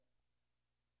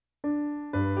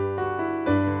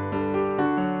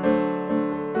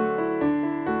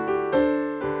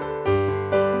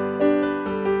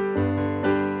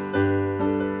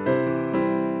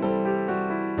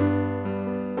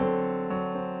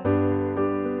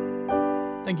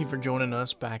Thank you for joining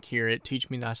us back here at Teach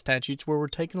Me Thy Statutes, where we're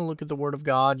taking a look at the Word of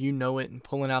God, you know it, and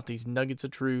pulling out these nuggets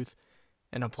of truth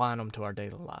and applying them to our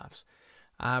daily lives.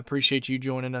 I appreciate you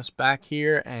joining us back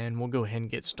here, and we'll go ahead and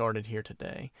get started here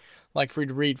today. I'd like for you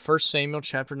to read 1 Samuel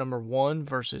chapter number 1,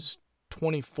 verses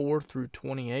 24 through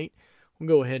 28. We'll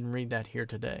go ahead and read that here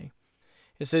today.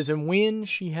 It says, "And when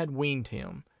she had weaned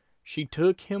him, she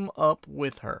took him up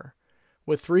with her,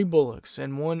 with 3 bullocks,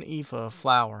 and 1 ephah of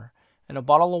flour, and a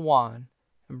bottle of wine,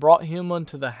 and brought him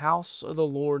unto the house of the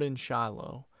Lord in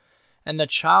Shiloh. And the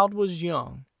child was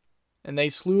young, and they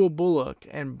slew a bullock,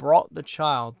 and brought the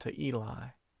child to Eli.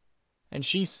 And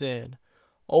she said,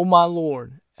 O my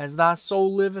Lord, as thy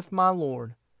soul liveth, my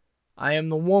Lord, I am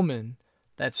the woman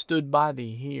that stood by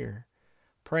thee here,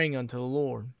 praying unto the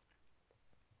Lord.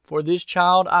 For this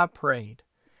child I prayed,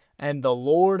 and the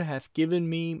Lord hath given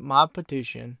me my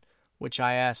petition, which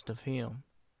I asked of him.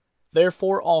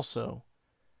 Therefore also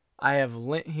I have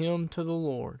lent him to the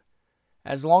Lord.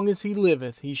 As long as he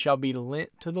liveth, he shall be lent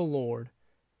to the Lord.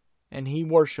 And he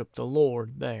worshiped the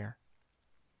Lord there."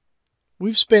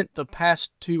 We've spent the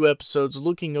past 2 episodes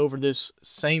looking over this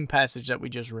same passage that we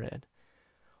just read.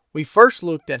 We first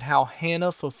looked at how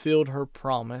Hannah fulfilled her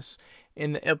promise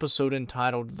in the episode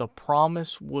entitled "The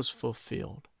Promise Was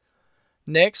Fulfilled."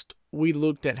 Next, we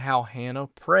looked at how Hannah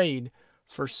prayed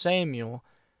for Samuel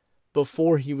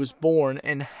before he was born,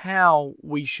 and how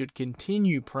we should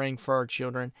continue praying for our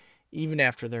children even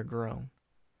after they're grown.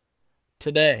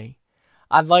 Today,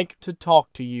 I'd like to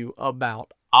talk to you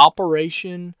about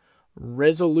Operation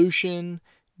Resolution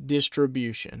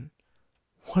Distribution.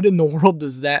 What in the world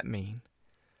does that mean?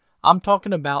 I'm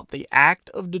talking about the act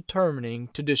of determining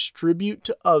to distribute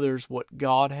to others what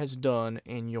God has done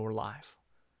in your life.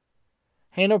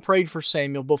 Hannah prayed for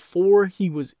Samuel before he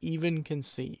was even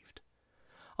conceived.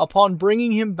 Upon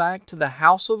bringing him back to the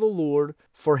house of the Lord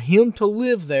for him to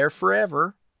live there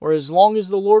forever, or as long as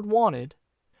the Lord wanted,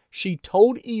 she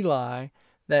told Eli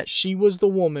that she was the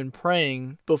woman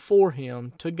praying before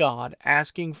him to God,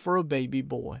 asking for a baby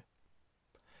boy.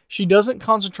 She doesn't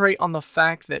concentrate on the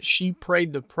fact that she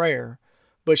prayed the prayer,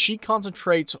 but she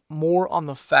concentrates more on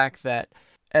the fact that,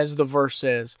 as the verse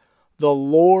says, the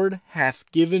Lord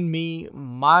hath given me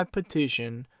my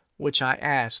petition which I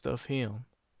asked of him.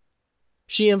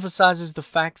 She emphasizes the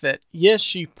fact that, yes,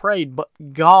 she prayed, but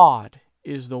God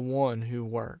is the one who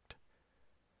worked.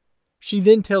 She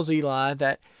then tells Eli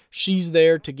that she's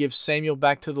there to give Samuel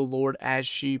back to the Lord as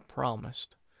she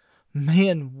promised.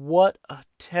 Man, what a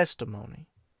testimony.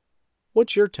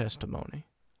 What's your testimony?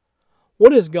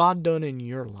 What has God done in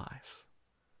your life?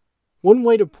 One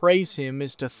way to praise Him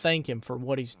is to thank Him for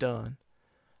what He's done.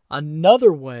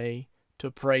 Another way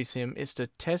to praise Him is to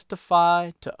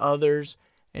testify to others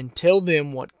and tell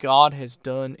them what God has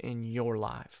done in your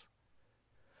life.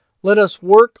 Let us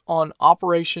work on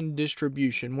Operation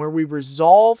Distribution, where we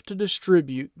resolve to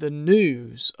distribute the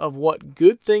news of what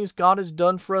good things God has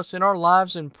done for us in our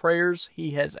lives and prayers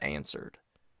He has answered.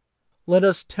 Let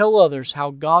us tell others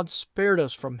how God spared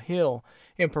us from hell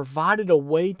and provided a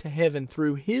way to heaven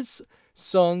through His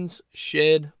Son's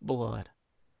shed blood.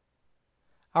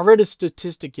 I read a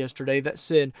statistic yesterday that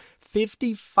said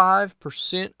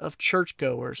 55% of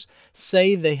churchgoers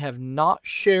say they have not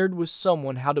shared with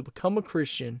someone how to become a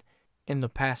Christian in the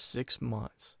past 6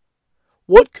 months.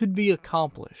 What could be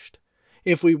accomplished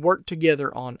if we work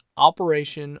together on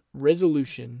Operation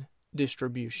Resolution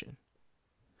Distribution?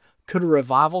 Could a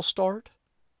revival start?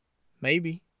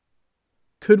 Maybe.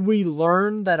 Could we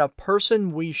learn that a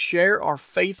person we share our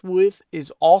faith with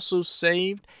is also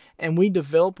saved and we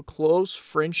develop a close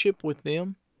friendship with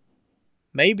them?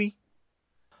 Maybe.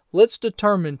 Let's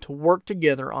determine to work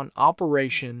together on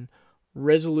Operation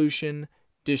Resolution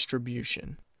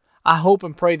Distribution. I hope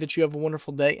and pray that you have a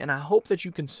wonderful day, and I hope that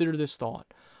you consider this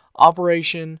thought,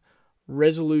 Operation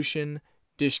Resolution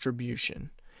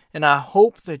Distribution. And I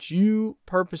hope that you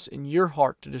purpose in your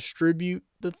heart to distribute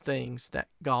the things that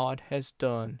God has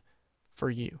done for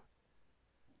you.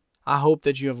 I hope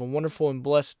that you have a wonderful and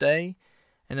blessed day,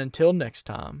 and until next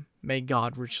time, may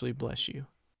God richly bless you.